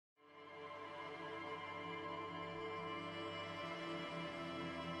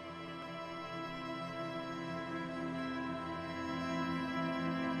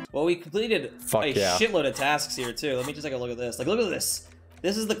Well, we completed a yeah. shitload of tasks here, too. Let me just take a look at this. Like, look at this.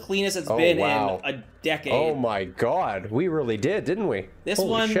 This is the cleanest it's been in a decade. Oh my god. We really did, didn't we? This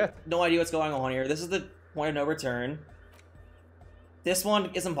Holy one, shit. no idea what's going on here. This is the point of no return. This one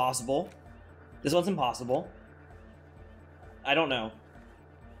is impossible. This one's impossible. I don't know.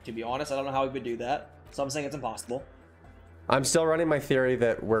 To be honest, I don't know how we would do that. So I'm saying it's impossible. I'm still running my theory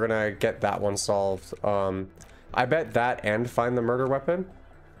that we're gonna get that one solved. I bet that and find the murder weapon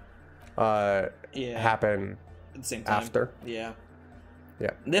happen at the same time. after. Yeah.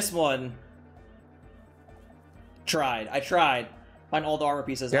 Yeah. This one I tried. Find all the armor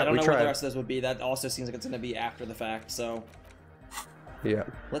pieces. Yeah, I don't know tried. what the rest of this would be. That also seems like it's gonna be after the fact, so yeah.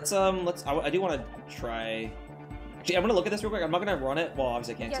 I do want to try. Actually, I'm gonna look at this real quick. I'm not gonna run it. Well,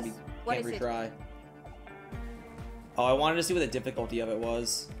 obviously I can't. Yes. We can't retry. Oh, I wanted to see what the difficulty of it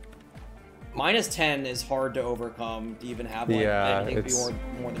was. -10 is hard to overcome to even have like anything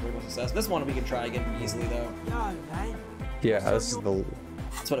be more than critical success. This one we can try again easily though. Yeah, this is the.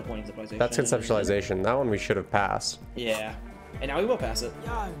 That's what a point of conceptualization. That's conceptualization. That one we should have passed. Yeah, and now we will pass it.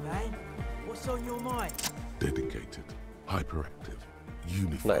 Yo, man, what's on your mind? Dedicated, hyperactive,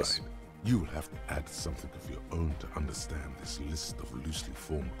 unified. Nice. You will have to add something of your own to understand this list of loosely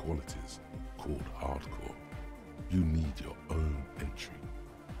formed qualities called hardcore. You need your own entry.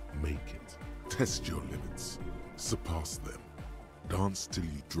 Make it. Test your limits. Surpass them. Dance till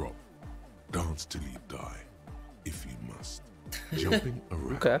you drop. Dance till you die. If you must. Jumping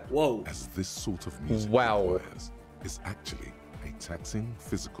around, Whoa. as this sort of music requires, is actually a taxing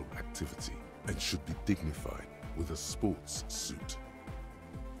physical activity and should be dignified with a sports suit.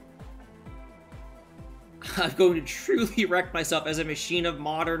 I'm going to truly wreck myself as a machine of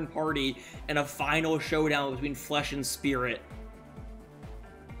modern party and a final showdown between flesh and spirit.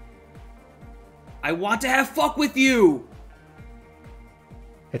 I want to have fuck with you!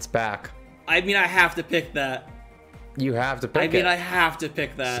 It's back. I mean, I have to pick that. You have to pick it. I mean, I have to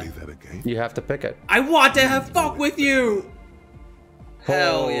pick that. Say that again. You have to pick it. I want to have fuck with you!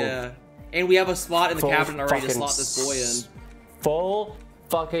 Hell Oh. yeah. And we have a spot in the Full cabinet already to fucking slot this boy in. Full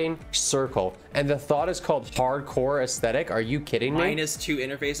fucking circle. And the thought is called hardcore aesthetic. Are you kidding me? -2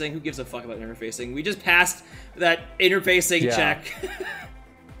 interfacing? Who gives a fuck about interfacing? We just passed that interfacing check.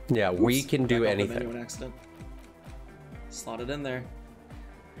 Yeah, we can do anything. Accident. Slot it in there.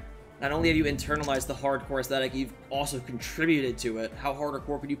 Not only have you internalized the hardcore aesthetic, you've also contributed to it. How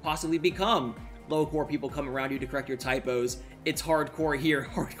hardcore could you possibly become? Low-core people come around you to correct your typos. It's hardcore here,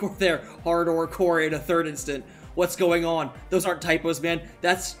 hardcore there, hardcore in a third instant. What's going on? Those aren't typos, man.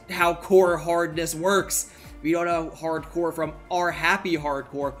 That's how core hardness works. We don't know hardcore from our happy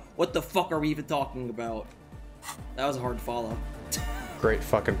hardcore. What the fuck are we even talking about? That was hard to follow. Great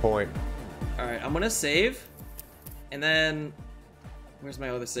fucking point. Alright, I'm gonna save. And then... Where's my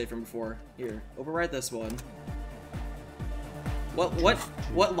other save from before? Here, overwrite this one.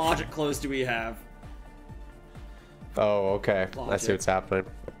 What logic close do we have? Oh, okay. I Logic. see what's happening.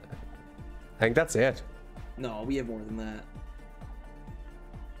 I think that's it. No, we have more than that.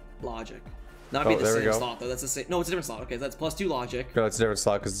 Logic. Not be the there we same go. slot though. That's the same. No, it's a different slot. Okay, that's +2 logic. No, it's a different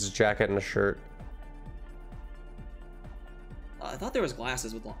slot because it's a jacket and a shirt. I thought there was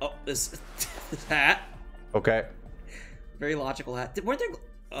glasses with. Oh, this hat. Okay. Very logical hat. Weren't there?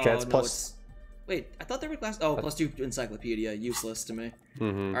 Oh, Okay, it's no, plus- it's... Wait, I thought there were glasses. Oh, +2 encyclopedia. Useless to me.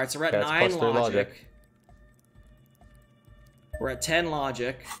 Mm-hmm. All right, so we're at Okay, it's 9 +3 logic. We're at 10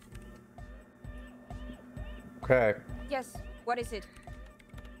 logic. Okay. Yes, what is it?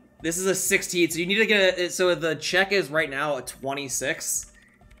 This is a 16, so you need to get a... So the check is right now a 26.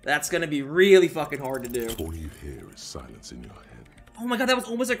 That's gonna be really fucking hard to do. All you hear is silence in your head. Oh my god, that was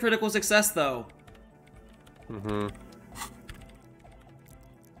almost a critical success, though. Mm-hmm.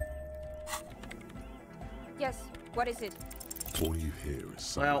 Yes, what is it? All you hear is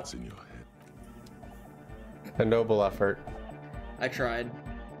silence in your head. A noble effort. I tried.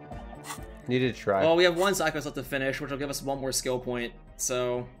 You did try. Well, we have 1 Psychos left to finish, which will give us 1 more skill point,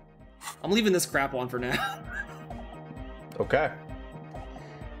 so... I'm leaving this crap on for now. Okay.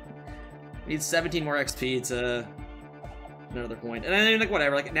 We need 17 more XP to... another point. And then, like,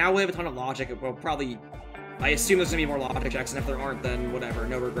 whatever. Like, now we have a ton of logic. We'll probably... I assume there's gonna be more logic checks, and if there aren't, then whatever.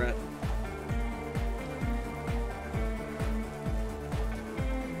 No regret.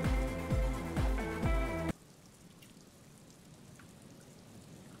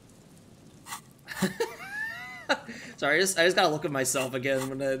 Sorry, I just gotta look at myself again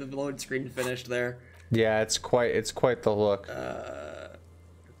when the load screen finished there. Yeah, it's quite the look. I'm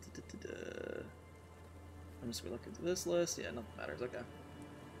just gonna look into this list. Yeah, nothing matters. Okay.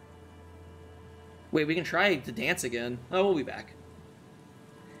 Wait, we can try to dance again. Oh, we'll be back.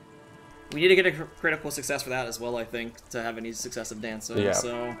 We need to get a critical success for that as well, I think, to have any successive dancing. Yeah.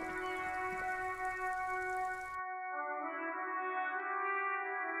 So.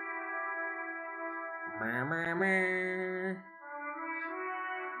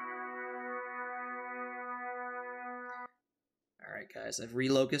 Alright, guys, I've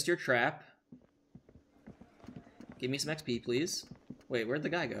relocused your trap. Give me some XP, please. Wait, where'd the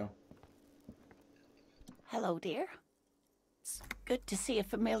guy go? Hello, dear. It's good to see a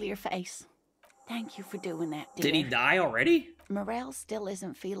familiar face. Thank you for doing that, dear. Did he die already? Morel still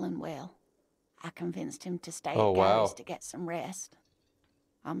isn't feeling well. I convinced him to stay Oh, at wow. Gary's to get some rest.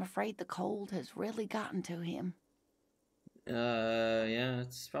 I'm afraid the cold has really gotten to him. Yeah,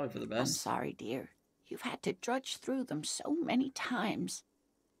 it's probably for the best. I'm sorry, dear. You've had to drudge through them so many times.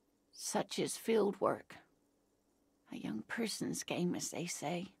 Such is field work. A young person's game, as they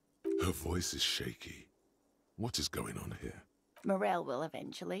say. Her voice is shaky. What is going on here? Morel will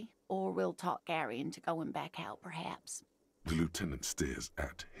eventually, or we'll talk Gary into going back out, perhaps. The lieutenant stares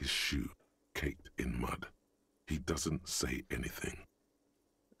at his shoe, caked in mud. He doesn't say anything.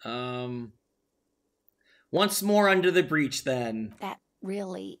 Once more under the breach, then. That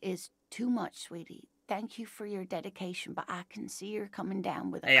really is too much, sweetie. Thank you for your dedication, but I can see you're coming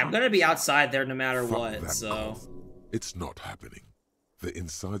down with a Hey, I'm gonna be cough. outside there no matter Fuck what, that so... cough. It's not happening. The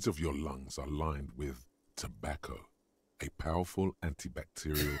insides of your lungs are lined with tobacco, a powerful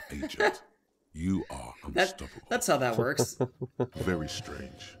antibacterial agent. You are unstoppable. That's how that works. Very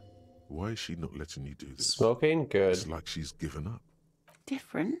strange. Why is she not letting you do this? Smoking? Good. It's like she's given up.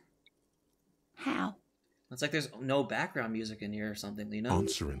 Different? How? It's like there's no background music in here or something, you know?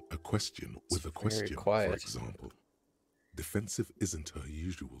 Answering a question with a question, quiet. for example. Defensive isn't her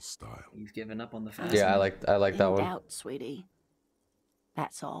usual style. You've given up on the fast. Yeah, I like that In one. doubt, sweetie.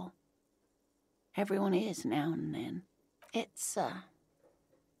 That's all. Everyone is now and then. It's a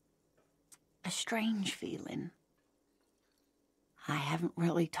strange feeling. I haven't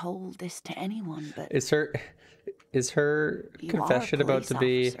really told this to anyone, but Is her you confession are a about to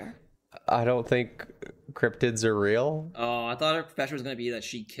be? police officer. I don't think cryptids are real. Oh, I thought her confession was gonna be that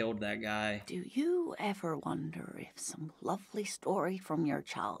she killed that guy. Do you ever wonder if some lovely story from your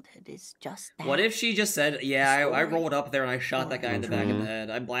childhood is just that? What if she just said, yeah, I Story. rolled up there and I shot that guy in the back of the head.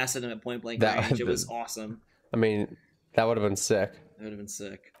 I blasted him at point blank range. It was awesome. I mean, that would have been sick. It would have been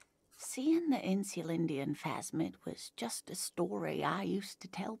sick. Seeing the Insulindian phasmid was just a story I used to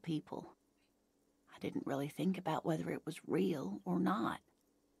tell people. I didn't really think about whether it was real or not.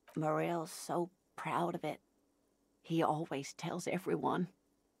 Morel's so proud of it. He always tells everyone.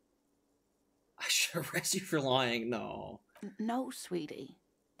 I should arrest you for lying. No. No, sweetie.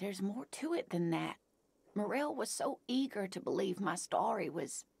 There's more to it than that. Morel was so eager to believe my story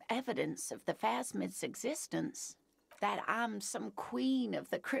was evidence of the phasmid's existence, that I'm some queen of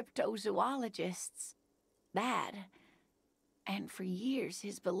the cryptozoologists. That, and for years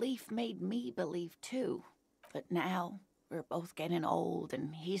his belief made me believe too. But now we're both getting old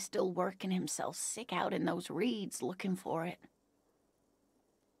and he's still working himself sick out in those reeds looking for it.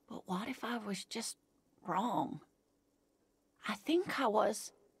 But what if I was just wrong? I think I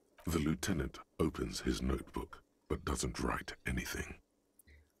was. The lieutenant opens his notebook, but doesn't write anything.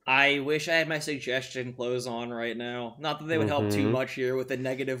 I wish I had my suggestion clothes on right now. Not that they would help too much here with the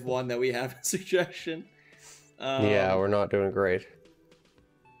 -1 that we have in suggestion. Yeah, we're not doing great.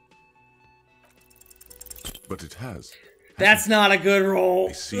 But it has. That's not a good roll.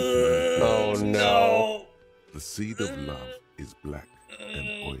 A seed known Oh as- no. The seed of love is black and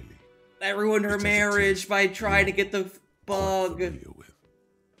oily. That ruined her It has a marriage taste by trying to you're get the quite bug. familiar with.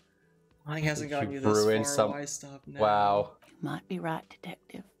 Mike hasn't gotten You you this ruined far. some- Why stop now? Wow. You might be right,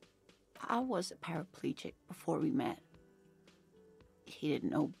 Detective. I was a paraplegic before we met. He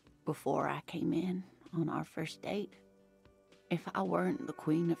didn't know before I came in on our first date. If I weren't the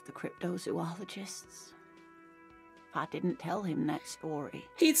queen of the cryptozoologists, if I didn't tell him that story,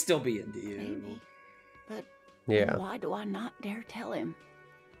 He'd still be into you. maybe. But Yeah. why do I not dare tell him?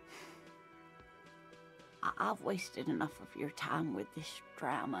 I've wasted enough of your time with this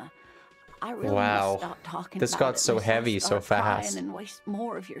drama. I really Wow. must stop talking This about got it so lest I heavy so start crying fast. and waste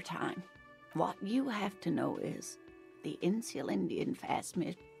more of your time. What you have to know is the Insulindian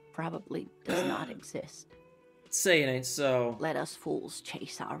phasmid probably does not exist. Say it ain't so. Let us fools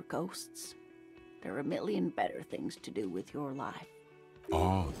chase our ghosts. There are a million better things to do with your life.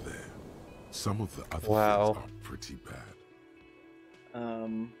 Are there? Some of the other Wow. things are pretty bad.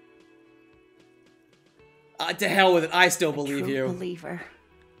 To hell with it. I still A believe true you. believer.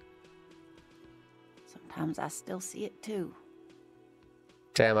 Sometimes I still see it too.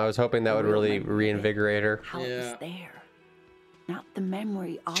 Damn, I was hoping that would Real really memory of it. reinvigorate her. How it Yeah. was there. not the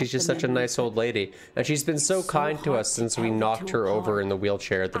memory of She's just the such a memory, nice old lady. And she's been so it's so kind to hard us to since we tell the knocked two her over apart. in the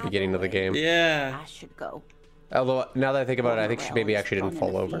wheelchair at the beginning of the game. Yeah. I should go. Although, now that I think about it, I think she Morel maybe is actually didn't running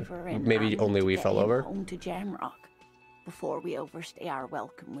fall a over. fever, and I Maybe need only to we get fell him over. home to Jamrock before we overstay our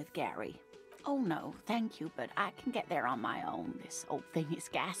welcome with Gary. Oh no, thank you, but I can get there on my own. This old thing is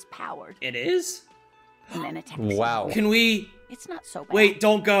gas powered. It is? And then a taxi. Wow. Can we... It's not so bad. Wait,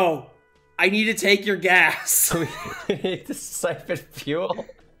 don't go. I need to take your gas. We need to siphon fuel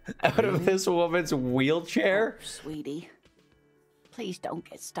out of this woman's wheelchair? Oh, sweetie, please don't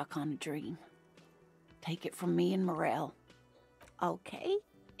get stuck on a dream. Take it from me and Morel. Okay,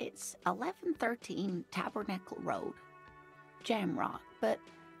 it's 1113 Tabernacle Road, Jamrock, but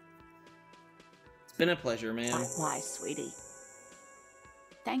It's been a pleasure, man. likewise, sweetie.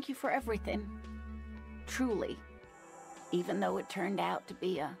 Thank you for everything. Truly. Even though it turned out to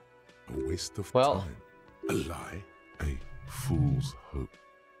be a waste of Well- time. A lie. A fool's hope.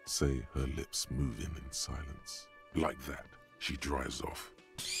 Say her lips moving in silence. Like that, she drives off.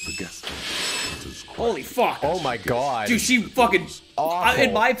 The gas tank enters quietly. Holy fuck. Oh my god. Dude, she fucking... Awful.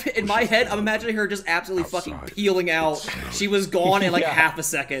 in my head, I'm imagining her just absolutely fucking Outside. peeling out. She was gone in like Yeah. half a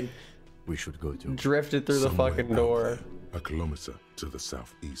second. We should go to. Drifted through the Somewhere fucking out door. there, a kilometer to the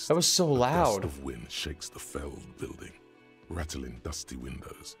southeast. That was so A loud. gust of wind shakes the felled building, rattling dusty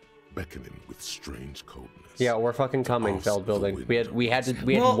windows, beckoning with strange coldness. Yeah, we're fucking coming, Past Feld the Building. We had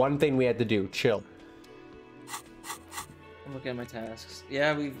Well- one thing we had to do. Chill. I'm looking at my tasks.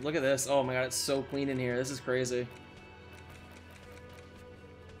 Yeah, look at this. Oh my god, it's so clean in here. This is crazy.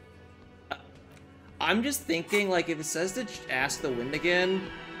 I'm just thinking, like, if it says to ask the wind again,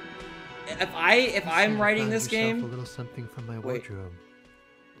 if I'm writing this A game, little something from my Wait. wardrobe.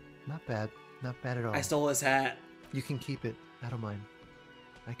 Not bad at all. I stole his hat. You can keep it. I don't mind.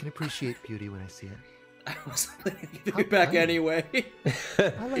 I can appreciate beauty when I see it. I was planning to give How it back kind. anyway.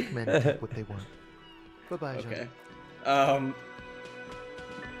 I like men to get what they want. Bye-bye, Jean. Okay.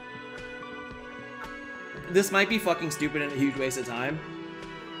 This might be fucking stupid and a huge waste of time.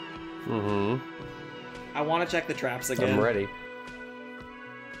 Mm-hmm. I want to check the traps again. I'm ready.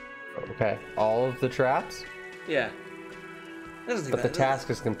 Okay. All of the traps? Yeah. That doesn't take But the that- task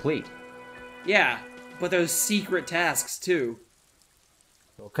is complete. Yeah, but there's secret tasks too.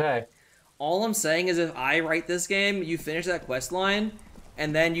 Okay. All I'm saying is if I write this game, you finish that quest line,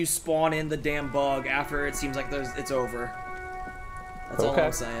 and then you spawn in the damn bug after it seems like it's over. That's all Okay.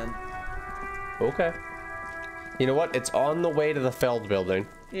 I'm saying. Okay. You know what? It's on the way to the Feld Building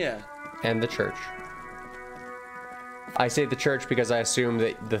Yeah. and the church. I say the church because I assume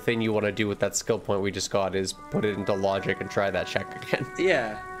that the thing you want to do with that skill point we just got is put it into logic and try that check again.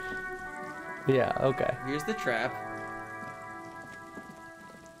 Yeah. Yeah, okay. Here's the trap.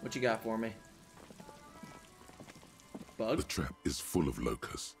 What you got for me? The Bug? trap is full of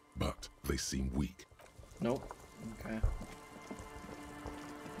locusts, but they seem weak. Nope. Okay.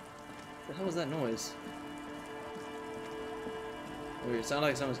 What the hell was that noise? Weird. It sounded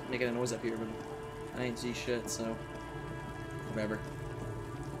like someone was making a noise up here, but I ain't see shit, so... Whatever.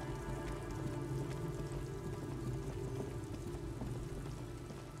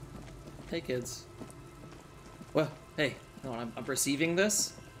 Hey, kids. Well, hey. No, I'm perceiving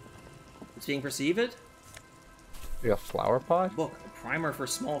this. It's being perceived? You got a flower pot? Book. Primer for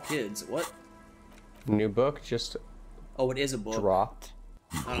small kids. What? New book just Oh, it is a book. dropped.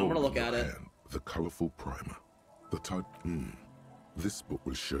 I'm gonna Hold look in at your it. hand the colorful primer. The type. This book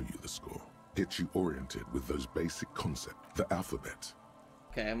will show you the score. Get you oriented with those basic concepts. The alphabet.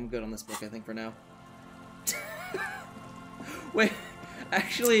 Okay, I'm good on this book, I think, for now. Wait,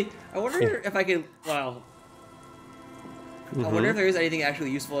 actually, I wonder if I could, well... I wonder if there is anything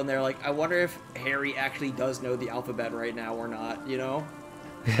actually useful in there. Like, I wonder if Harry actually does know the alphabet right now or not, you know?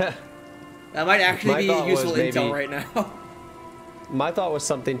 That might actually My be thought useful was maybe- intel right now. My thought was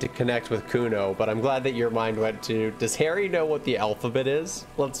something to connect with Kuno, but I'm glad that your mind went to, does Harry know what the alphabet is?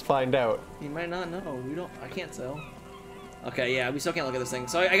 Let's find out. He might not know. I can't tell. Okay, yeah, we still can't look at this thing.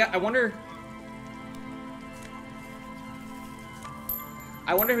 So I wonder...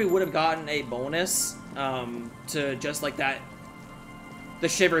 I wonder if we would have gotten a bonus to just like that, the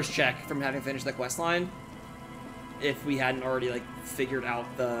shivers check from having finished the quest line, if we hadn't already like figured out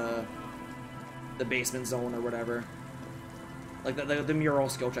the basement zone or whatever. Like the mural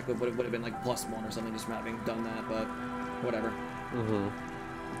skill check would have been like +1 or something just from having done that, but whatever.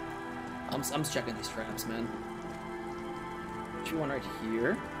 I'm checking these traps, man. What you want right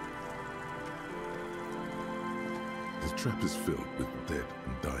here? The trap is filled with dead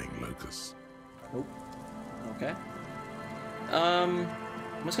and dying locusts. Nope. Okay. I'm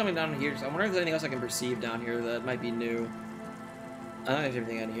just coming down here. So I wonder if there's anything else I can perceive down here that might be new. I don't have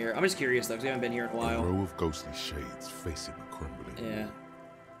everything in here. I'm just curious though, because we haven't been here in a A while. row of ghostly shades facing the crumbling Yeah. wall,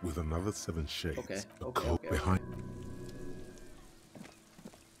 with another 7 shades Okay, a okay, code okay. behind.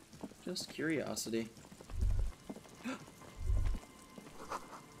 Just curiosity.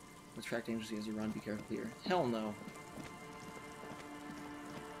 Attract dangerously as you run. Be careful here. Hell no.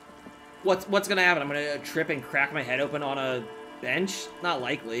 What's gonna happen? I'm gonna trip and crack my head open on a bench? Not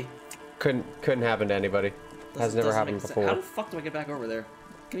likely. Couldn't happen to anybody. Has never Doesn't happened make sense. before. How the fuck do I get back over there?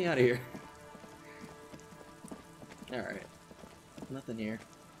 Get me out of here. Alright. Nothing here.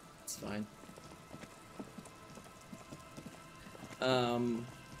 It's fine.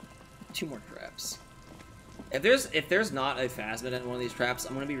 2 more traps. If there's not a phasmid in one of these traps,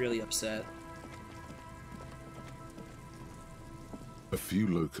 I'm gonna be really upset. A few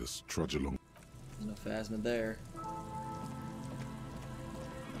locusts trudge along. There's no phasmid there.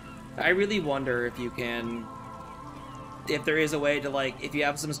 I really wonder if you can, if there is a way to, like, if you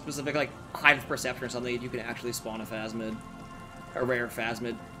have some specific, like, height of perception or something, if you can actually spawn a phasmid, a rare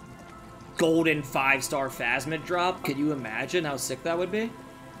phasmid, golden 5-star phasmid drop. Could you imagine how sick that would be?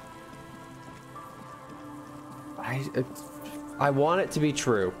 I want it to be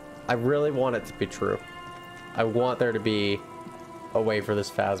true. I really want it to be true. I want there to be a way for this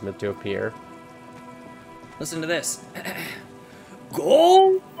phasmid to appear. Listen to this.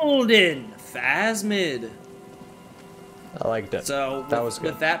 Golden phasmid. I liked it. So that was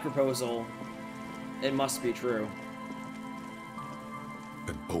good. With that proposal, it must be true.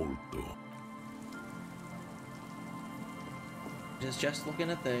 An old door. Just looking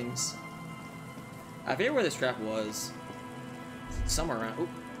at things. I forget where this trap was. Somewhere around. Oop.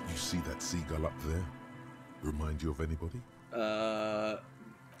 You see that seagull up there? Remind you of anybody?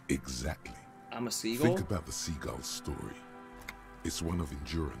 Exactly. I'm a seagull? Think about the seagull's story. It's one of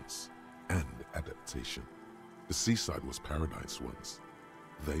endurance and adaptation. The seaside was paradise once.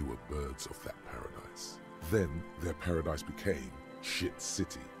 They were birds of that paradise. Then their paradise became shit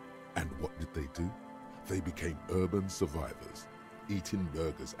city. And what did they do? They became urban survivors, eating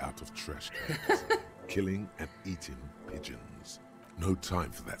burgers out of trash cans, killing and eating pigeons. No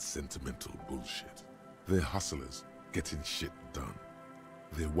time for that sentimental bullshit. They're hustlers, getting shit done.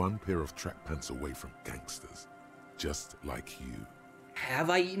 They're one pair of track pants away from gangsters, just like you. Have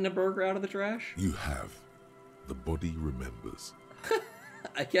I eaten a burger out of the trash? You have. The body remembers.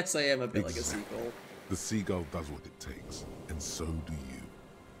 I guess I am a bit like a Exactly. seagull. The seagull does what it takes, and so do you.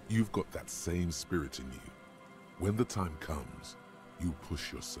 You've got that same spirit in you. When the time comes, you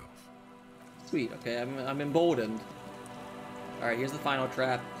push yourself. Sweet, okay, I'm emboldened. Alright, here's the final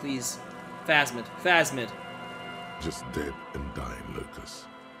trap. Please. Phasmid. Phasmid. Just dead and dying locusts.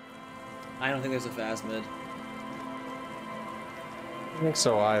 I don't think there's a phasmid. I don't think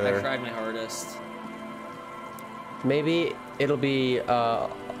so I either. tried my hardest. Maybe it'll be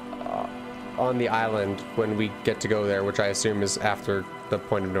on the island when we get to go there, which I assume is after the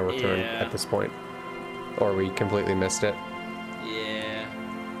point of no return Yeah. at this point. Or we completely missed it. Yeah.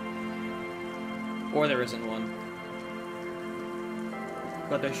 Or there isn't one.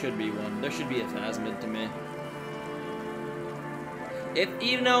 But there should be one. There should be a phasmid to me. If,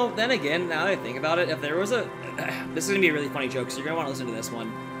 you know, then again, now that I think about it, if there was a... this is going to be a really funny joke, so you're going to want to listen to this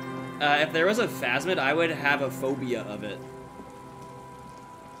one. If there was a phasmid, I would have a phobia of it.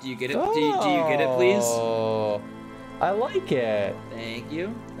 Do you get it? Do you get it, please? Oh, I like it. Thank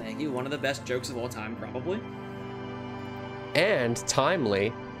you. Thank you. One of the best jokes of all time, probably. And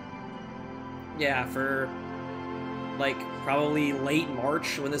timely. Yeah, for, like, probably late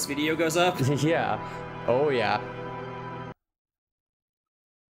March when this video goes up. Yeah. Oh, yeah.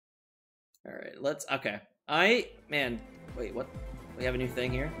 Alright, let's... Okay. Man. Wait, what? We have a new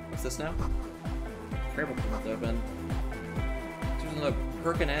thing here? What's this now? Purple left open. There's a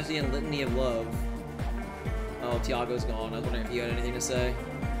Perkinesian Litany of Love. Oh, Tiago's gone. I was wondering if you had anything to say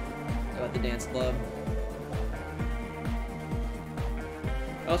about the dance club.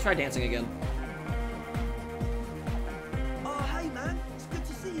 Oh, let's try dancing again. Oh, hey man, it's good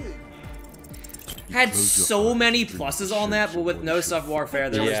to see you. Had Close your so eyes, many drink pluses the on that, shapes but of with what no you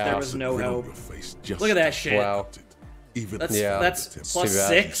self-warfare, feel. there was no Grin on hope. your face just Look at that shit. Wow. Even That's Yeah. that's It's plus too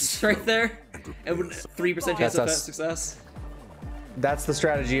bad. 6 right there. And 3% chance of That's us. success. That's the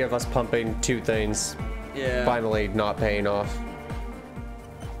strategy of us pumping 2 things, Yeah. finally not paying off.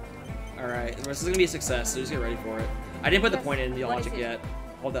 Alright, this is gonna be a success, so just get ready for it. I didn't put the Yes, point in the what logic is it? yet.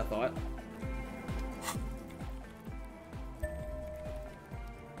 Hold that thought.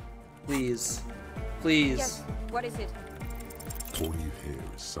 Please. Please. Yes. What is it? all you hear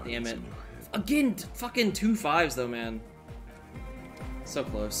is silence Damn it. in your head. Again, fucking 2 5s though, man. So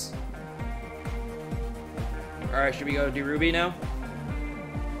close. Alright, should we go do Ruby now?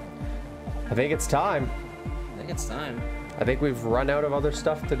 I think it's time. I think it's time. I think we've run out of other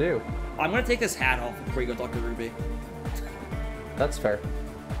stuff to do. I'm gonna take this hat off before you go talk to Ruby. That's fair.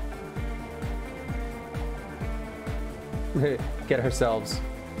 Get ourselves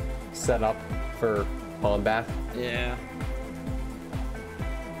set up for combat. Yeah.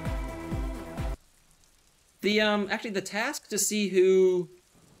 The actually the task to see who.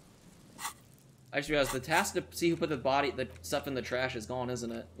 I just realized the task to see who put the stuff in the trash is gone, isn't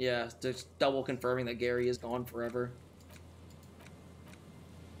it? Yeah, just double confirming that Gary is gone forever.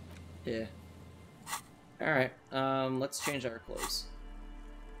 Yeah. All right. Let's change our clothes.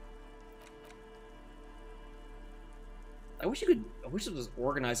 I wish it was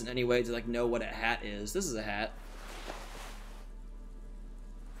organized in any way to like know what a hat is. This is a hat.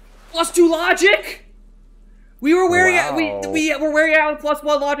 +2 logic. We were wearing it. We were wearing it out with +1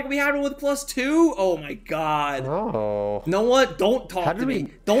 logic. We had it with +2. Oh my god. Oh. No one. Don't talk to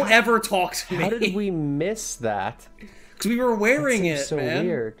me. Don't ever talk to me. How did we miss that? Because we were wearing it, so man.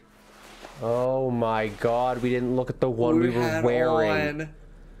 Weird. Oh my god. We didn't look at the one we were wearing.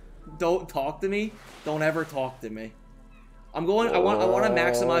 Don't talk to me. Don't ever talk to me. I'm going. I want to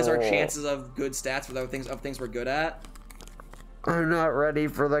maximize our chances of good stats for the things we're good at. I'm not ready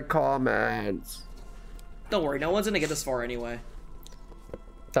for the comments. Don't worry, no one's gonna get this far anyway.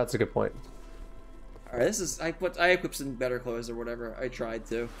 That's a good point. All right, this is I equipped some better clothes or whatever. I tried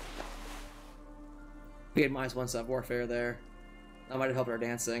to. We had -1 sub warfare there. That might have helped our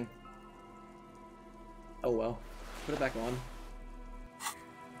dancing. Oh well, put it back on.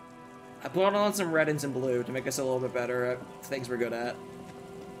 I put on some red and some blue to make us a little bit better at things we're good at.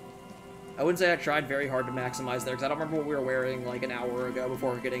 I wouldn't say I tried very hard to maximize there because I don't remember what we were wearing like an hour ago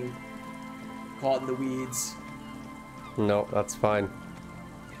before getting caught in the weeds. No, that's fine.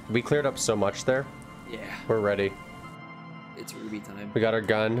 We cleared up so much there. Yeah. We're ready. It's Ruby time. We got our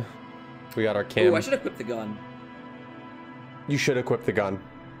gun. We got our cam. Ooh, I should equip the gun. You should equip the gun.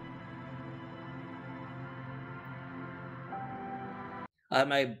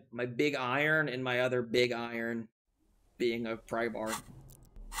 My big iron and my other big iron being a pry bar.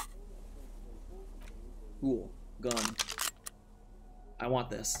 Cool. Gun. I want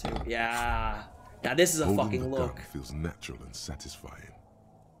this too. Yeah. Now this is a Holding fucking the look. gun feels natural and satisfying.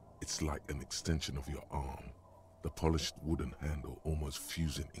 It's like an extension of your arm, the polished wooden handle almost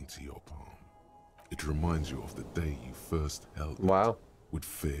fusing into your palm. It reminds you of the day you first held it with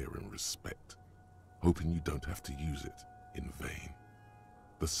fear and respect, hoping you don't have to use it in vain.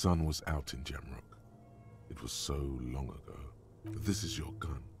 The sun was out in Jamrock. It was so long ago. But this is your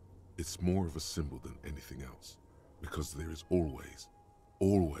gun. It's more of a symbol than anything else, because there is always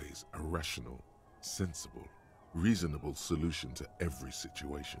a rational, sensible, reasonable solution to every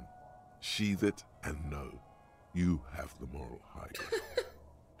situation. Sheathe it and know you have the moral high ground.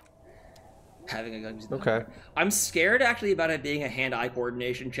 Having a gun. Okay. I'm scared actually about it being a hand-eye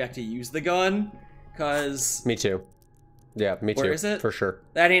coordination check to use the gun, because... Me too. Yeah, me too. Where is it? For sure.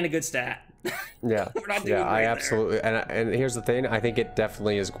 That ain't a good stat. Yeah. We're not doing I absolutely and here's the thing, I think it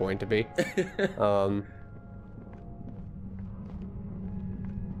definitely is going to be.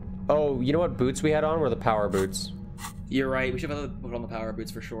 Oh, you know what boots we had on were the power boots. You're right. We should have put on the power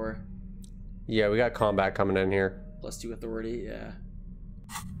boots for sure. Yeah, we got combat coming in here. +2 authority, yeah.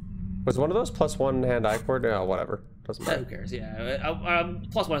 Was one of those +1 hand-eye cord? Oh, whatever. Doesn't matter. Who cares? Yeah.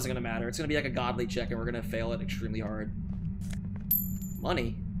 +1 isn't gonna matter. It's gonna be like a godly check, and we're gonna fail it extremely hard.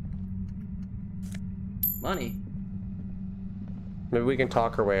 Money. Money. Maybe we can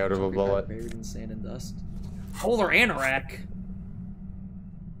talk our way out of a bullet. Buried in sand and dust. Polar anorak.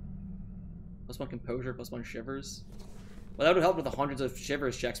 +1 composure, +1 shivers. Well, that would help with the hundreds of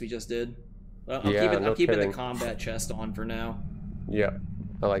shivers checks we just did. But I'm keeping the combat chest on for now. Yeah,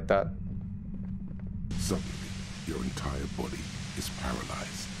 I like that. Suddenly, your entire body is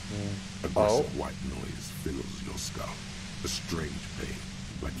paralyzed. Aggressive white noise fills your skull. A strange pain,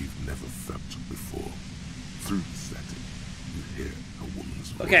 like you've never felt before. Through the setting, you hear a woman's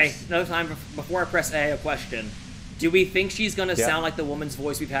voice. Okay, another time before I press A, a question. Do we think she's gonna sound like the woman's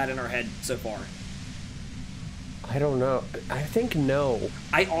voice we've had in our head so far? I don't know. I think no.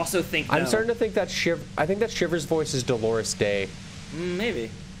 I also think no. I'm starting to think that I think that Shiver's voice is Dolores Day. Maybe.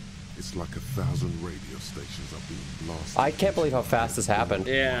 It's like 1,000 radio stations are being blasted. I can't believe how fast this happened.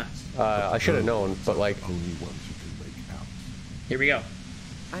 Yeah. I should have known, but like. Only ones you can make out. Here we go.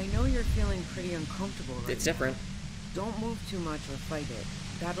 I know you're feeling pretty uncomfortable right It's different. Don't move too much or fight it.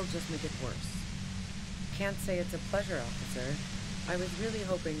 That'll just make it worse. Can't say it's a pleasure, officer. I was really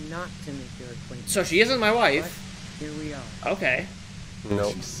hoping not to make your acquaintance. So she isn't my wife. But here we are. Okay. No.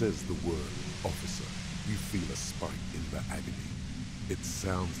 When she says the word officer, you feel a spike in the agony. It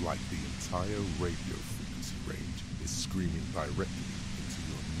sounds like the entire radio frequency range is screaming directly into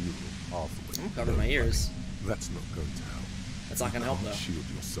your neural pathway. I'm covering my ears. That's not going to help. That's not gonna help, You can't though. shield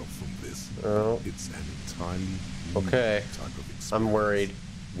yourself from this. Oh. It's an entirely new Okay. type of experience. I'm worried.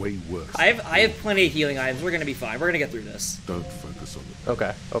 Way worse. I have plenty of healing items. We're gonna be fine. We're gonna get through this. Don't focus on the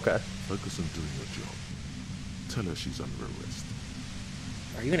Okay, okay. Focus on doing your job. Tell her she's under arrest.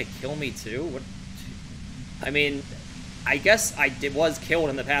 Are you gonna kill me too? What? I mean, I guess was killed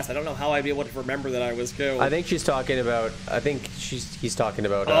in the past. I don't know how I'd be able to remember that I was killed. I think she's talking about. He's talking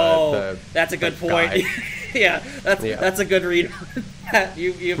about. That's a good the point. guy. Yeah, Yeah. that's a good read.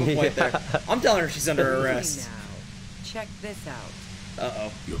 you have a point there. I'm telling her she's under Easy arrest. now. Check this out.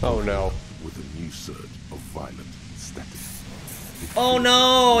 Uh-oh. You're Oh, no. with a new surge of violent static. Oh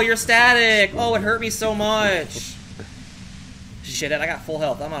no, you're static. Oh, it hurt me so much. Shit, I got full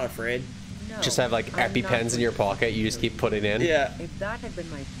health. I'm not afraid. No, Just have like I'm not EpiPens in your going to pocket. You just keep putting in. Yeah. If that had been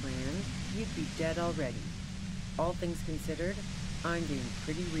my plan, you'd be dead already. All things considered, I'm being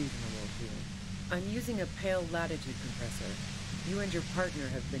pretty reasonable here. I'm using a pale latitude compressor. You and your partner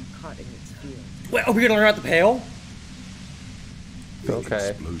have been caught in its field. Wait, are we gonna learn about the pale? The Okay.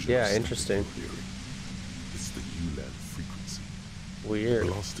 explosion Yeah, of static interesting. you're hearing. It's the ULAN frequency. Weird.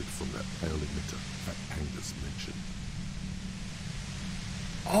 Blasted from that pale emitter that Angus mentioned.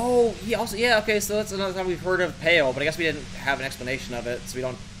 Oh, okay, so that's another time we've heard of pale, but I guess we didn't have an explanation of it, so we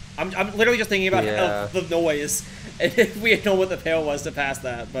don't... I'm literally just thinking about Yeah. the noise, and if we had known what the pale was to pass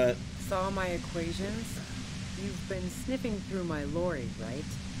that, but... Saw my equations? You've been sniffing through my lorry, right?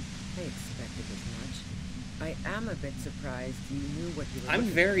 I expected as much. I am a bit surprised you knew what you were I'm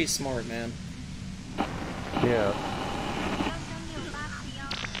looking very smart, man. Yeah.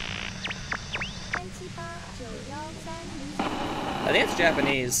 I think it's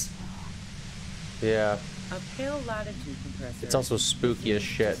Japanese. Yeah. for. A pale latitude compressor. It's also spooky as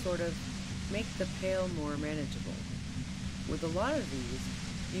seems shit. to sort of make the pale more manageable. With a lot of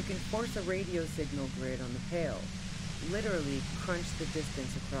these, you can force a radio signal grid on the pale. Literally crunch the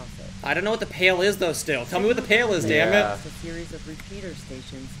distance across it. I don't know what the pale is, though, still. Tell me what the pale is, damn Yeah. it. It's a series of repeater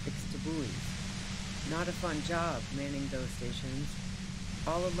stations fixed to buoys. Not a fun job manning those stations.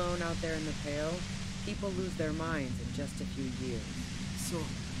 All alone out there in the pale, people lose their minds in just a few years. So,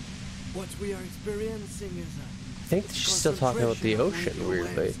 what we are experiencing is I think she's still talking about the ocean,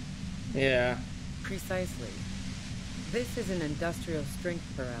 weirdly. Yeah. Precisely. This is an industrial strength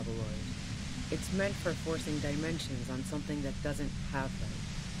paraboloid. It's meant for forcing dimensions on something that doesn't have them.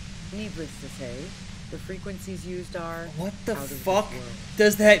 Needless to say, the frequencies used are What the out of this fuck world.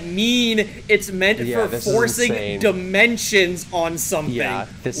 does that mean? It's meant Yeah, for this is forcing insane. dimensions on something. Yeah,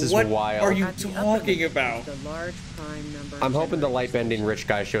 this is what wild. are you At the upper talking limit about? is the large prime number I'm hoping the generator light-bending station. rich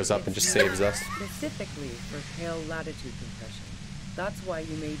guy shows up and just saves us. Specifically for pale latitude compression. That's why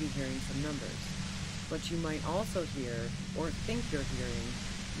you may be hearing some numbers. But you might also hear, or think you're hearing,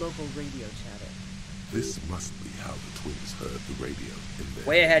 local radio chatter. This must be how the twins heard the radio in their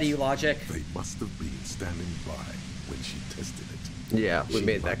Way ahead of heads. you, Logic. They must have been standing by when she tested it. Yeah, we She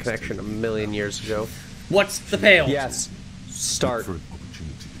made that must connection a have million years ago. What's the pale? Yes. Start. For an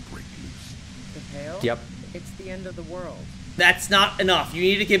opportunity to break loose. The pale? Yep. It's the end of the world. That's not enough. You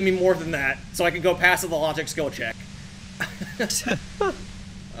need to give me more than that so I can go past the logic skill check.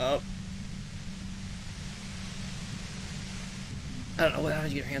 I don't know. How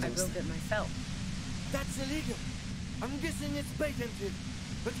did you get your hands I on this built thing? it myself. that's illegal. I'm guessing it's patented.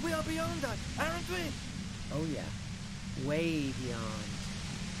 But we are beyond that, aren't we? Oh yeah. Way beyond.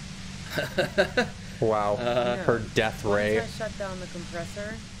 Wow. No. Her death ray. Once I shut down the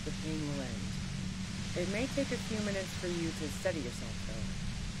compressor, the pain will end. It may take a few minutes for you to steady yourself,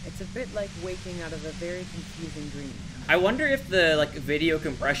 though. It's a bit like waking out of a very confusing dream. I wonder if the video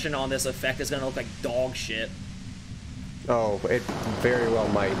compression on this effect is gonna look like dog shit. Oh, it very well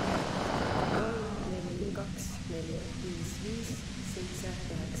might.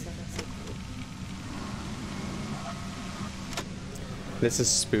 This is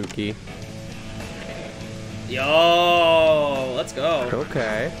spooky. Yo, let's go.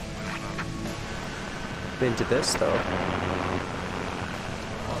 Okay. Into this though.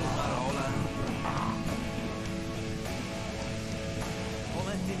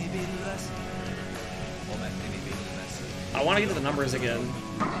 I want to get to the numbers again.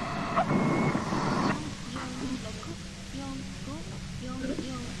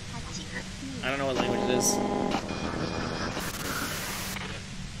 I don't know what language it is.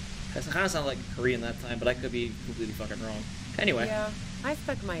 It kind of sounded like Korean that time, but I could be completely fucking wrong. Anyway. Yeah, I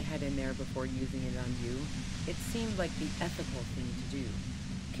stuck my head in there before using it on you. It seemed like the ethical thing to do.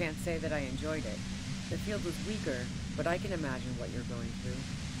 Can't say that I enjoyed it. The field was weaker, but I can imagine what you're going through.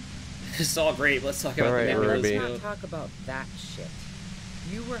 It's all great. Let's talk about All right, the Ruby. Let's not talk about that shit.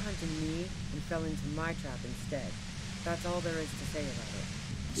 You were hunting me and fell into my trap instead. That's all there is to say about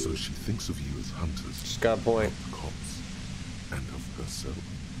it. So she thinks of you as hunters, She's got a point. not cops, and of herself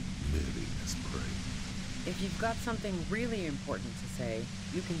merely as prey. If you've got something really important to say,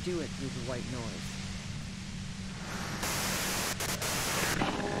 you can do it through the white noise.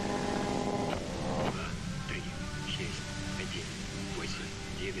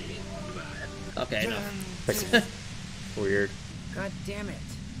 Okay, no. Weird. God damn it.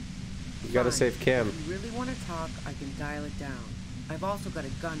 You gotta Fine. save Kim. If you really want to talk, I can dial it down. I've also got a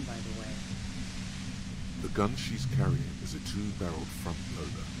gun, by the way. The gun she's carrying is a two-barreled front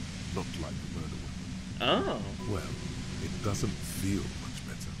loader, not like the murder weapon. Oh. Well, it doesn't feel much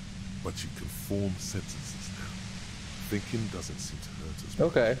better, but you can form sentences now. Thinking doesn't seem to hurt as much.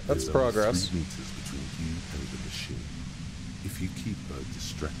 Okay, that's There's only progress. 3 meters between you and the machine. If you keep her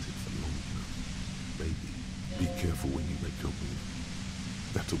distracted for long enough, maybe. Be careful when you make your move.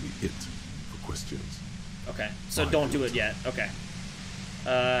 That'll be it for questions. Okay. So don't do it yet. Okay.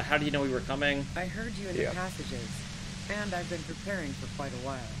 How did you know we were coming? I heard you in Yeah. the passages, and I've been preparing for quite a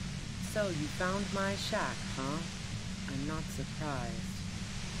while. So you found my shack, huh? I'm not surprised.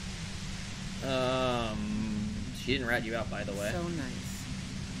 She didn't rat you out, by the way. So nice.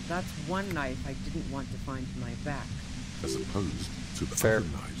 That's one knife I didn't want to find in my back. As opposed to the Fair. other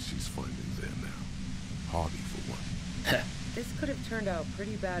knives she's finding there now. Hardy for one. This could have turned out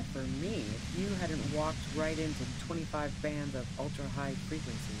pretty bad for me if you hadn't walked right into 25 bands of ultra-high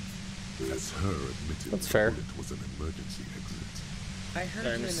frequencies. That's her admitting That's the fair. bullet was an emergency exit. I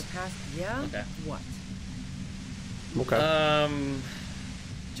heard you in the past. Yeah? Okay. What? Okay.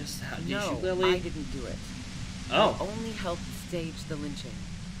 Just how did you No, shoot Lily? I didn't do it. Oh. I only helped stage the lynching.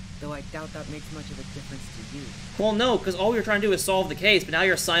 Though I doubt that makes much of a difference to you. Well, no, because all we were trying to do is solve the case, but now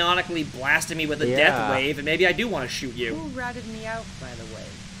you're psionically blasting me with a Yeah. death wave, and maybe I do want to shoot you. Who ratted me out, by the way?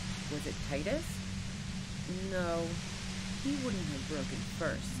 Was it Titus? No. He wouldn't have broken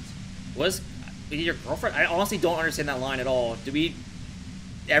first. Was your girlfriend? I honestly don't understand that line at all. Did we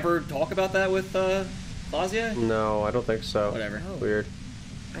ever talk about that with Claudia? No, I don't think so. Whatever. Oh. Weird.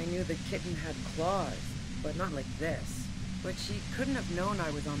 I knew the kitten had claws, but not like this. But she couldn't have known I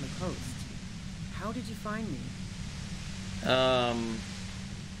was on the coast. How did you find me?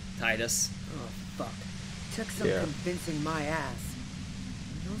 Titus. Oh, fuck. Took some Yeah. convincing my ass.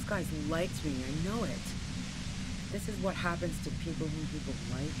 Those guys liked me, I know it. This is what happens to people whom people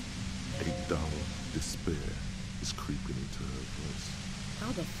like. A dull despair is creeping into her voice.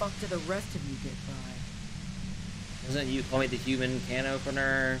 How the fuck did the rest of you get by? Doesn't you call me the human can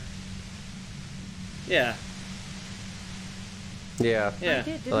opener? Yeah. Yeah. Yeah. I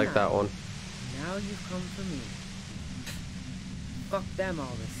did, I didn't like that one. Now you've come for me. Fuck them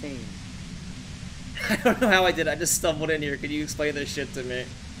all the same. I don't know how I did. I just stumbled in here. Could you explain this shit to me?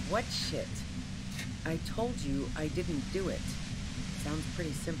 What shit? I told you I didn't do it. Sounds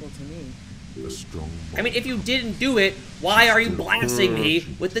pretty simple to me. A strong I mean, if you didn't do it, why are you blasting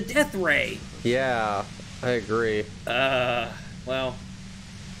me with the death ray? Yeah, I agree. Well.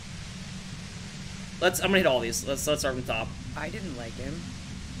 I'm gonna hit all these. Let's start from the top. I didn't like him.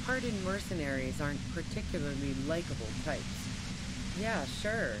 Hardened mercenaries aren't particularly likable types. Yeah,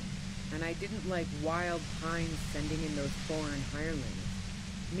 sure. And I didn't like Wild Pines sending in those foreign hirelings.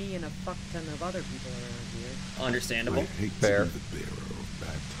 Me and a fuck ton of other people around here. Understandable. I hate Fair. to be the bearer of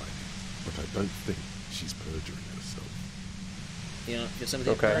bad tidings, but I don't think she's perjuring herself. You know, if some of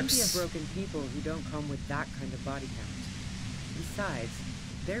the Okay. Plenty of perks. broken people who don't come with that kind of body count. Besides,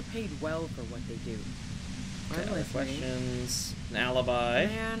 they're paid well for what they do. Okay, I'm other listening. questions. An alibi.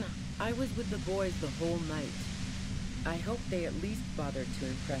 Man, I was with the boys the whole night. I hope they at least bothered to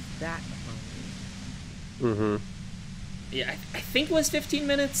impress that upon me. Mm-hmm. Yeah, I think it was 15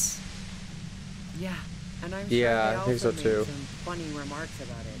 minutes. Yeah, and I'm sure Yeah, they I also think so made too. some funny remarks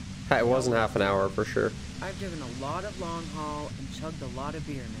about it. It wasn't half an hour for sure. I've driven a lot of long haul and chugged a lot of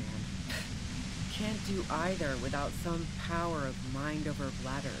beer, man. Can't do either without some power of mind over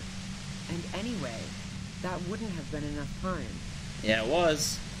bladder. And anyway, that wouldn't have been enough time. Yeah, it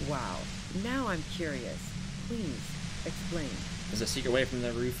was. Wow. Now I'm curious. Please, explain. There's a secret way from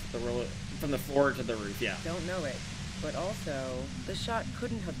the roof, from the floor to the roof. Yeah. Don't know it. But also, the shot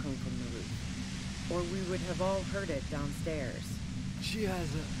couldn't have come from the roof. Or we would have all heard it downstairs. She has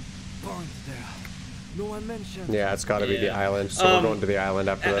a point there. No one mentioned. Yeah, it's got to be the Yeah. island. So we're going to the island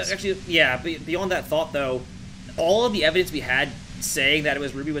after this. Actually, yeah. Beyond that thought, though, all of the evidence we had saying that it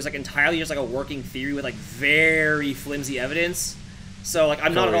was Ruby was like entirely just like a working theory with like very flimsy evidence. So, like,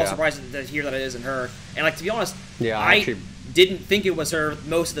 I'm not at all yeah. surprised to hear that it isn't her. And, like, to be honest, Yeah, I actually- didn't think it was her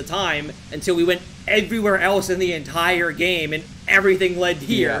most of the time until we went everywhere else in the entire game, and everything led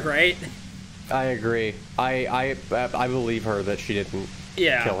here, Yeah. right? I agree. I believe her that she didn't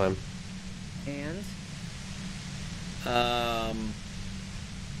Yeah. kill him. And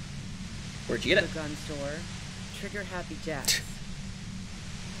Where'd you get the it? gun store, Trigger Happy Jacks.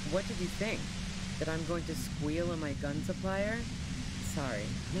 What did you think? That I'm going to squeal at my gun supplier? Sorry,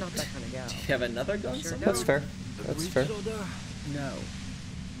 I'm not that kind of gal. Do you have another gun Sure somewhere? That's fair. That's fair. No.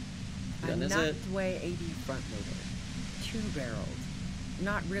 Gun A is it? Nachtway 80 front loader. 2-barreled.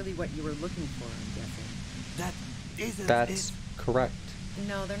 Not really what you were looking for, I'm guessing. That isn't That's it. correct.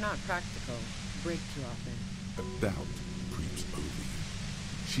 No, they're not practical. Break too often. A doubt creeps over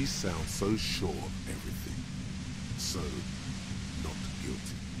you. She sounds so sure of everything. So, not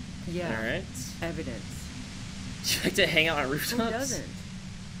guilty. Yeah. Alright. Evidence. Do you like to hang out on Who rooftops? doesn't?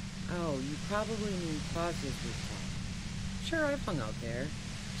 Oh, you probably mean Claudia's rooftop. Sure, I've hung out there.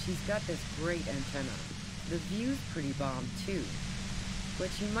 She's got this great antenna. The view's pretty bomb, too. But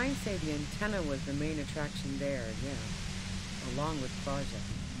you might say the antenna was the main attraction there, yeah. Along with Claudia.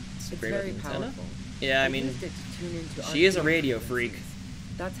 It's great very with antenna? powerful. Yeah, I mean, used it to tune into she is a RPM radio frequencies.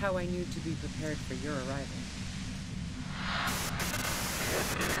 freak. That's how I knew to be prepared for your arrival.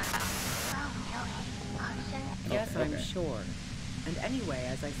 Yes, I'm okay. sure. And anyway,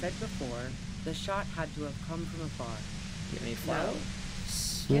 as I said before, the shot had to have come from afar. You have any No.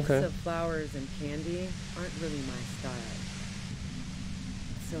 flowers? Gifts Okay. of flowers and candy aren't really my style.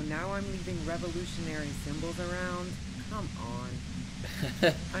 So now I'm leaving revolutionary symbols around? Come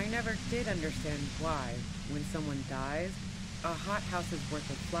on. I never did understand why, when someone dies, a hothouse's worth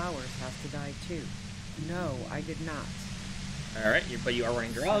of flowers has to die too. No, I did not. Alright, but you are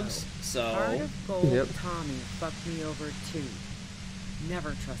running drugs, Heart so... of Gold Yep. Tommy fucked me over too. Never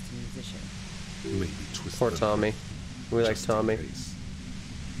trust a musician. Maybe twist Poor her Tommy. We like just in Tommy. case.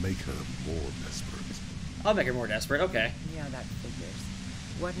 Make her more desperate. I'll make her more desperate, okay. Yeah, that figures.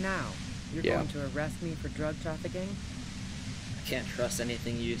 What now? You're Yeah. going to arrest me for drug trafficking? I can't trust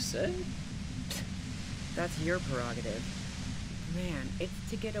anything you say. That's your prerogative. Man, it's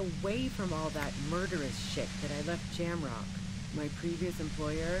to get away from all that murderous shit that I left Jamrock, my previous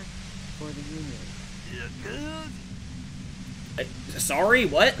employer, for the union. Sorry,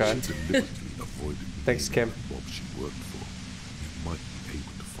 what? Okay. She deliberately avoided the Thanks, name Kim. of the mob she worked for. You might be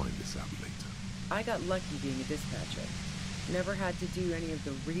able to find this out later. I got lucky being a dispatcher. Never had to do any of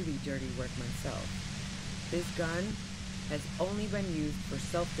the really dirty work myself. This gun has only been used for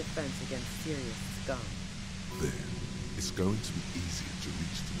self-defense against serious scum. Then, it's going to be easier to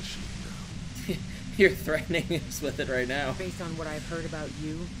reach the machine now. You're threatening us with it right now. Based on what I've heard about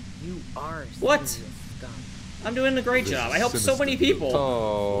you, you are serious What? scum. I'm doing a great There's job. a I helped so many sinister people. note in her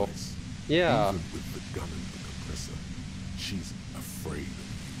Oh, voice. yeah. Even with the gun and the compressor, she's afraid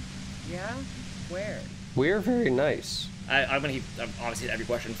of Yeah? Where? We're very nice. I'm gonna obviously hit every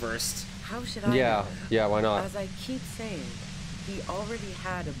question first. How should I Yeah, know? yeah, why not? As I keep saying, he already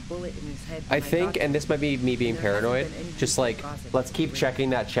had a bullet in his head. I when think, got and to this might be me being There hasn't paranoid, been any just like, recent gossip let's about keep the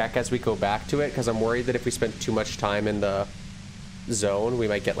checking that check as we go back to it, because I'm worried that if we spend too much time in the zone, we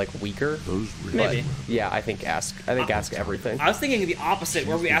might get, like, weaker. those ribs. Maybe. Yeah, I think ask everything. I was thinking the opposite,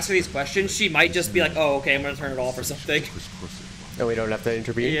 where we ask her these questions, she might just be like, oh, okay, I'm gonna turn it off or something. Crisscrossing one. And we don't have to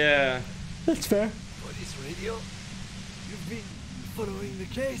intervene? Yeah. That's fair. Police radio? You've been following the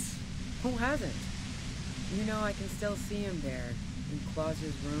case? Who hasn't? You know, I can still see him there, in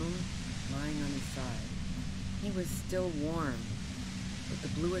Claus's room, lying on his side. He was still warm, but the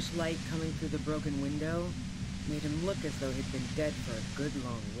bluish light coming through the broken window made him look as though he'd been dead for a good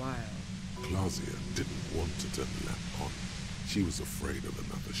long while. Claudia didn't want to turn the lamp on. She was afraid of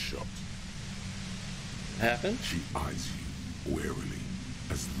another shot. Happened? She eyes you warily,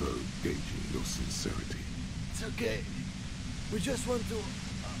 as though gauging your sincerity. It's okay. We just want to...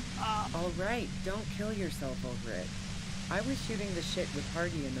 All right, don't kill yourself over it. I was shooting the shit with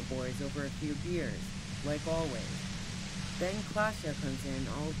Hardy and the boys over a few beers, like always. Then Claudia comes in,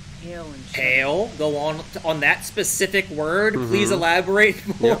 all pale and shivering. Pale? Go on that specific word? Please elaborate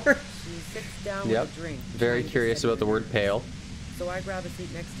more. She sits down Yep. with a drink. Very trying to curious steady about the her word nerves. pale. So I grab a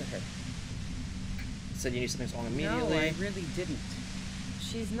seat next to her. Said you knew something's wrong No, immediately. I really didn't.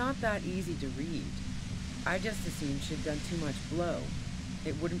 She's not that easy to read. I just assumed she'd done too much blow.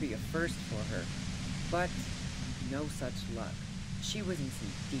 It wouldn't be a first for her. But no such luck. She was in some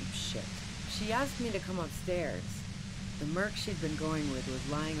deep shit. She asked me to come upstairs. The merc she'd been going with was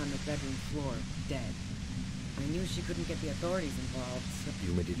lying on the bedroom floor, dead. I knew she couldn't get the authorities involved, so...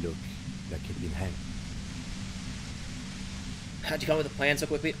 You made it look like he'd been hanged. How'd you come up with a plan so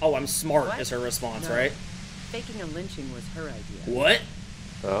quickly? Oh, I'm smart, What? is her response, No. right? Faking a lynching was her idea. What?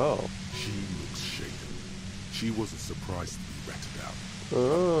 Oh. She looks shaken. She wasn't surprised to be ratted out.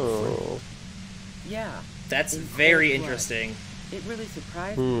 Oh. Yeah. That's in very cold blood. interesting. It really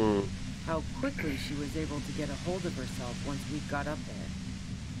surprised me Hmm. how quickly she was able to get a hold of herself once we got up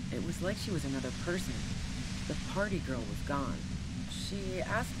there. It was like she was another person. The party girl was gone. She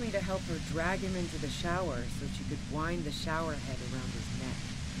asked me to help her drag him into the shower so she could wind the shower head around his neck.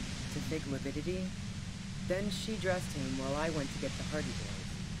 To fake lividity. Then she dressed him while I went to get the Hardy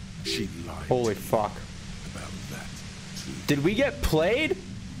Boys. She lied Holy to you fuck. about that, too. Did we get played?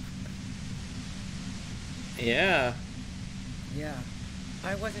 Yeah. Yeah.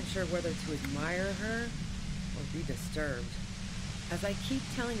 I wasn't sure whether to admire her or be disturbed. As I keep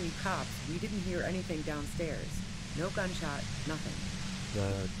telling you cops, we didn't hear anything downstairs. No gunshot, nothing.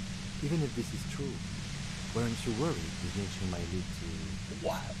 But even if this is true, weren't you worried the lynching might lead to...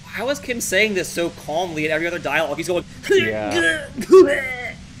 Wow. How is Kim saying this so calmly in every other dialogue? He's going, Yeah.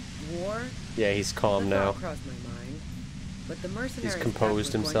 War? Yeah, he's calm The now. thought crossed my mind. But the mercenaries attack composed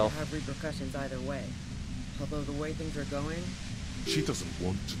was himself. going to have repercussions either way. Although the way things are going, She doesn't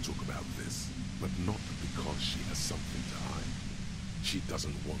want to talk about this, but not because she has something to hide. She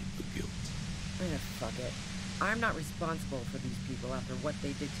doesn't want the guilt. fuck it. I'm not responsible for these people after what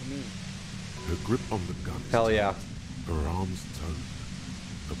they did to me. Her grip on the gun is Hell tight, yeah. her arms toned,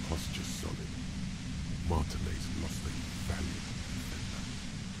 her posture solid. Martinez lost a valiant defender.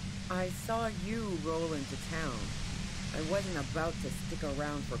 I saw you roll into town. I wasn't about to stick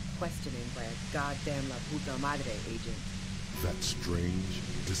around for questioning by a goddamn La Puta Madre agent. That strange,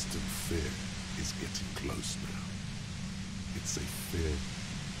 distant fear is getting close now. It's a fear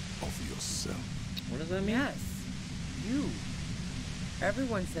of yourself. What does that mean? Yes, you.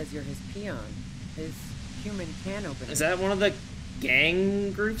 Everyone says you're his peon, his human can opener. Is that one of the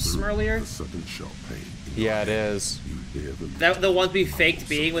gang groups from earlier? The sudden sharp pain in Yeah, your it head, is. You hear the That the ones we faked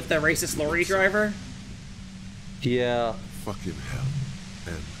being with the racist lorry driver? Yeah. fucking hell.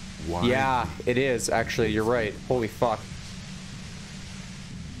 And why? Yeah, it is, actually. You're right. Holy fuck.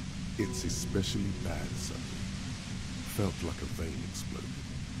 It's especially bad suddenly. Felt like a vein exploded.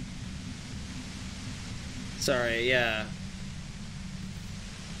 Sorry, yeah.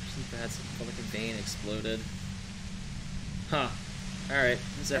 Actually bad, so felt like a vein exploded. Huh. Alright,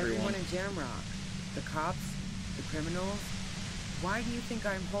 that's everyone. in Jamrock. The cops, the criminals. Why do you think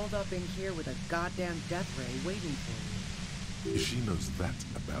I'm holed up in here with a goddamn death ray waiting for me? If she knows that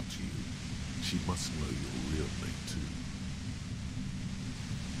about you, she must know your real name too.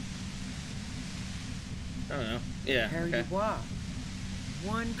 I don't know. Yeah, Harry okay. Dubois.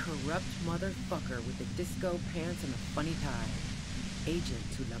 One corrupt motherfucker with the disco pants and a funny tie. Agent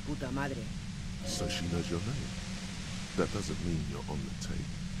to La Puta Madre. So she knows your name. That doesn't mean you're on the tape.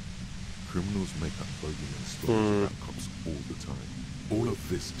 Criminals make up bogeyman stories about cops all the time. All of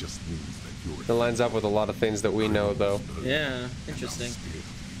this just means that you're... It lines up with a lot of things that we know, though. Yeah, And I'm interesting. scared of you.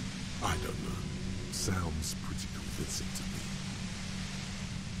 I don't know. Sounds pretty convincing to me.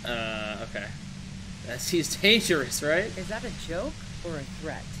 Okay. He's dangerous, right? Is that a joke or a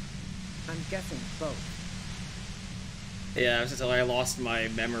threat? I'm guessing both. Yeah, I was just telling you, I lost my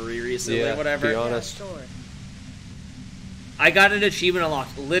memory recently, Yeah, whatever. be honest. Yeah, sure. I got an achievement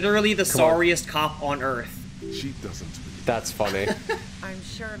unlocked. Literally the Come on. sorriest cop on Earth. She doesn't believe That's funny. I'm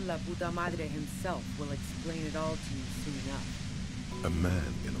sure La Puta Madre himself will explain it all to you soon enough. A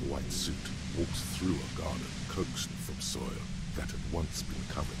man in a white suit walks through a garden coaxed from soil that had once been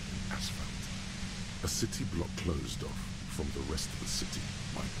covered in asphalt. A city block closed off from the rest of the city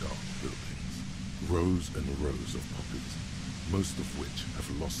by dark buildings. Rows and rows of poppies, most of which have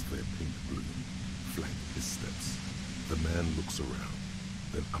lost their pink bloom, flank his steps. The man looks around,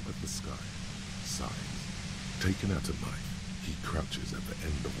 then up at the sky, sighs. Taking out a knife, he crouches at the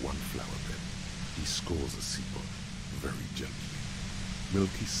end of one flower bed. He scores a seapot, very gently.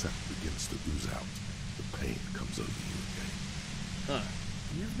 Milky sap begins to ooze out. The pain comes over you again. Huh.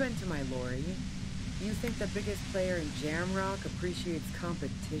 You've been to my lorry. You think the biggest player in Jamrock appreciates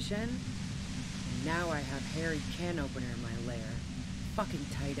competition? And now I have Harry Can Opener in my lair. Fucking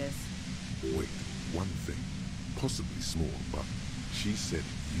Titus. Wait, one thing, possibly small, but she said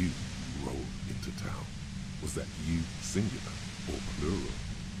you rolled into town. Was that you singular or plural?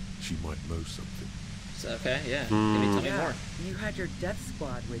 She might know something. So, okay, yeah. Tell me Yeah, more. you had your death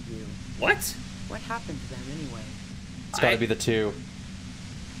squad with you. What? What happened to them anyway? It's gotta be the two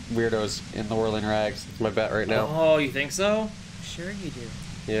weirdos in the whirling rags. That's my bet right now. Oh, you think so? Sure you do.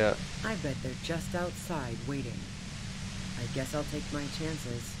 Yeah. I bet they're just outside waiting. I guess I'll take my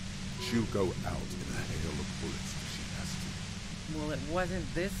chances. She'll go out in a hail of bullets if she has to. Well, it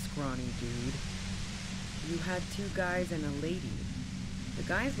wasn't this scrawny dude. You had 2 guys and a lady. The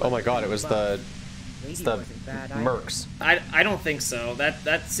guys. Oh my god, it was the Mercs. I don't think so.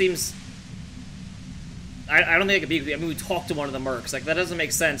 That seems. I don't think it could be. I mean, we talked to one of the mercs. Like, that doesn't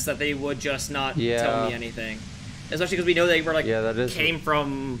make sense that they would just not tell me anything. Especially because we know they were like came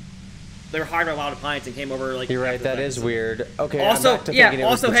from. They were hired by a lot of clients and came over like. You're right. That is weird. Okay. Also,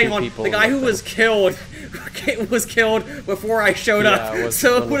 also, hang on. The guy who was killed before I showed up,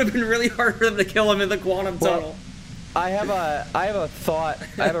 so it would have been really hard for them to kill him in the quantum tunnel. I have a thought.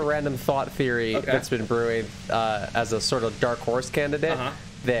 I have a random thought theory that's been brewing as a sort of dark horse candidate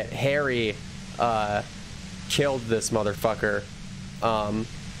that Harry killed this motherfucker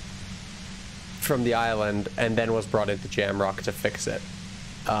from the island and then was brought into Jamrock to fix it,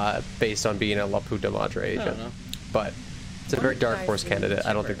 based on being a La Puta Madre agent. But it's a very dark horse candidate.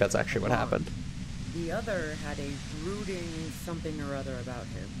 I don't think that's actually what happened. The other had a brooding something or other about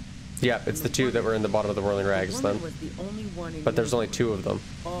him. Yeah, it's the 2 that were in the bottom of the Whirling Rags then. Was the only one in but there's only 2 of them.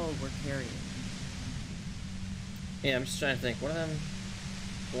 All were carrying. Yeah, I'm just trying to think. One of them,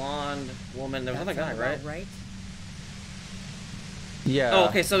 blonde woman. There was another guy, right? Right. Yeah. Oh,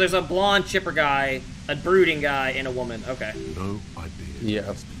 okay. So there's a blonde chipper guy, a brooding guy, and a woman. Okay. No idea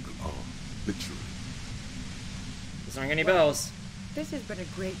who these people are, literally. Doesn't ring any bells. This has been a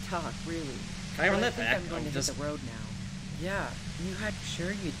great talk, really. Can I run that back? I'm going to hit the road now. Yeah, you had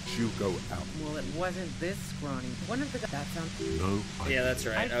She'll go out. Well, it wasn't this scrawny. One of the that sounds. No idea. Yeah, that's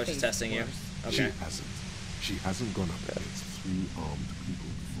right. I was just testing you. Okay. She hasn't gone up against 3 armed people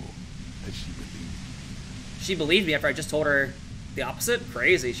before, and she believed. She believed me after I just told her the opposite?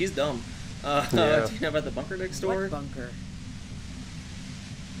 Crazy. She's dumb. Do you know about the bunker next door? What bunker?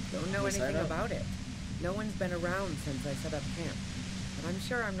 Don't know anything about it. No one's been around since I set up camp. But I'm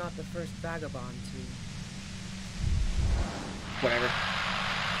sure I'm not the first vagabond to... Whatever.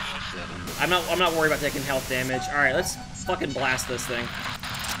 I'm not worried about taking health damage. Alright, let's fucking blast this thing.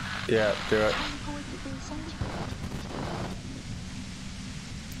 Yeah, do it.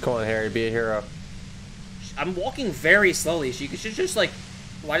 Come on, Harry, be a hero. I'm walking very slowly. She should just, like...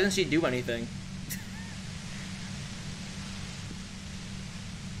 Why doesn't she do anything?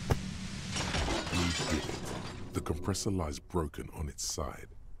 We did it. The compressor lies broken on its side.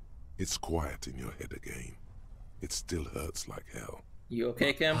 It's quiet in your head again. It still hurts like hell. You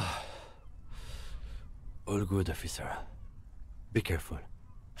okay, Kim? All good, officer. Be careful.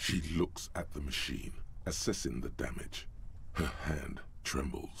 She looks at the machine, assessing the damage. Her hand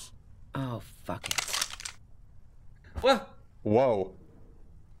trembles. Oh, fuck it. What? Whoa.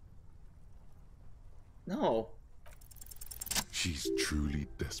 No. She's truly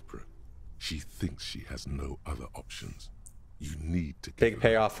desperate. She thinks she has no other options. You need to get big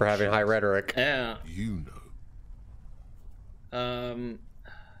payoff for having high rhetoric. Yeah. You know.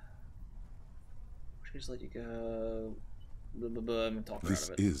 Just let you go. I'm talking This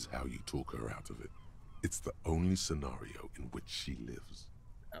out of it. is how you talk her out of it. It's the only scenario in which she lives.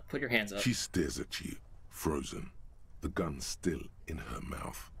 Put your hands up. She stares at you, frozen, the gun still in her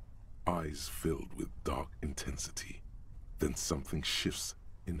mouth, eyes filled with dark intensity. Then something shifts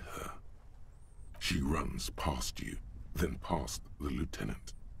in her. She runs past you, then past the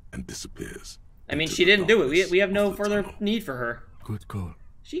lieutenant, and disappears. I mean, she didn't do it. We have no further need for her. Good call.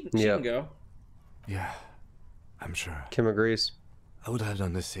 She can go. Yeah, I'm sure. Kim agrees. I would have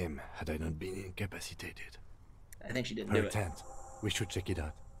done the same had I not been incapacitated. I think she didn't Her do it. tent. We should check it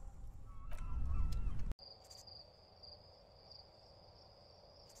out.